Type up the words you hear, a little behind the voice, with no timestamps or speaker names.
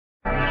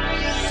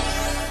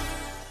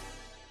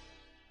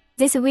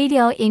This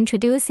video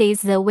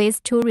introduces the ways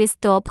to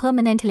restore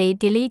permanently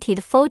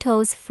deleted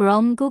photos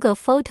from Google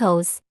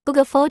Photos.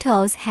 Google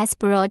Photos has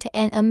brought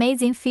an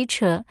amazing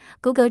feature,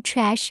 Google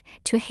Trash,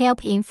 to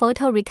help in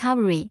photo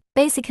recovery.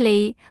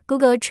 Basically,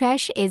 Google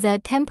Trash is a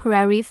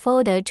temporary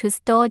folder to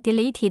store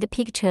deleted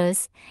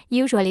pictures,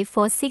 usually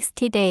for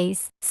 60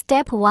 days.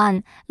 Step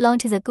 1.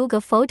 Launch the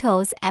Google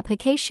Photos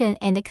application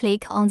and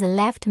click on the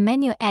left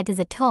menu at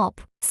the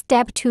top.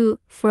 Step 2.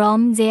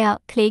 From there,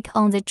 click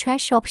on the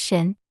Trash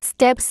option.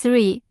 Step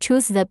 3.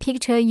 Choose the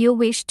picture you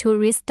wish to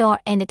restore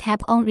and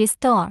tap on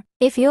Restore.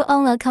 If you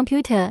own a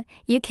computer,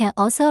 you can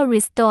also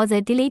restore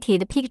the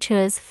deleted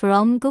pictures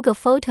from Google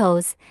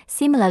Photos.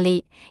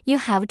 Similarly, you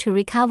have to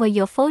recover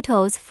your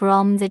photos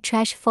from the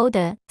trash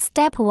folder.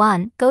 Step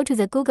 1. Go to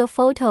the Google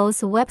Photos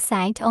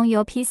website on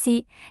your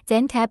PC,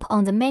 then tap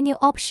on the menu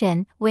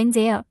option. When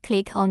there,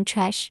 click on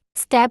Trash.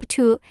 Step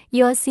 2.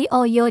 You'll see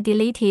all your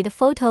deleted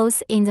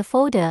photos in the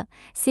folder.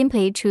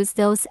 Simply choose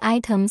those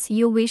items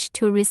you wish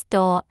to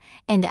restore,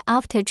 and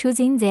after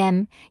choosing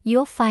them,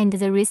 you'll find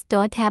the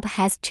Restore tab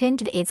has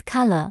changed its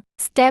color.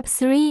 Step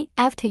 3.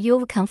 After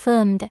you've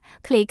confirmed,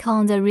 click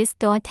on the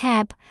Restore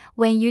tab.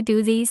 When you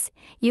do this,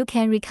 you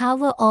can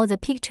recover all the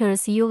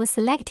pictures you've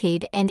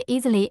selected and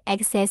easily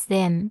access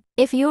them.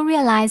 If you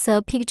realize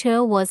a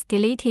picture was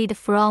deleted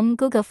from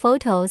Google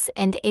Photos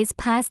and is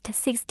past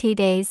 60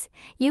 days,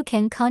 you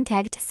can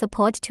contact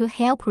support to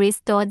help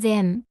restore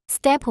them.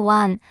 Step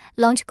 1.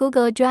 Launch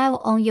Google Drive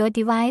on your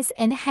device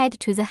and head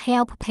to the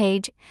Help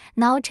page.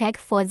 Now check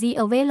for the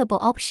available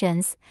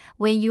options.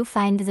 When you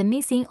find the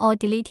Missing or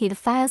Deleted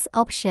Files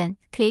option,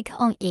 click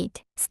on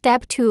it.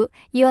 Step 2.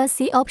 You'll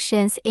see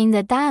options in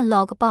the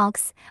dialog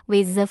box,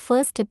 with the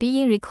first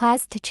being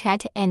Request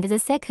Chat and the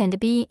second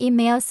being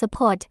Email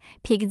Support.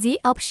 Pick the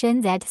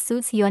option that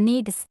suits your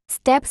needs.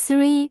 Step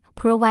 3.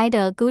 Provide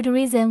a good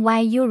reason why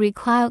you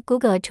require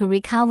Google to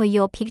recover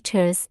your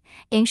pictures.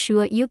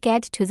 Ensure you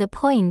get to the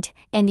point,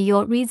 and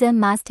your reason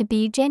must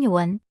be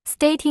genuine.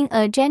 Stating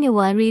a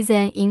genuine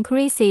reason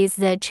increases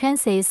the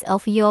chances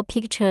of your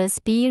pictures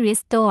being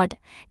restored.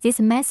 This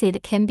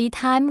method can be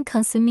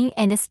time-consuming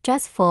and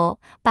stressful,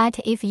 but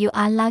if you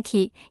are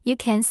lucky, you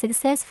can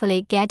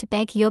successfully get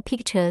back your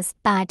pictures,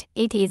 but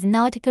it is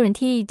not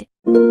guaranteed.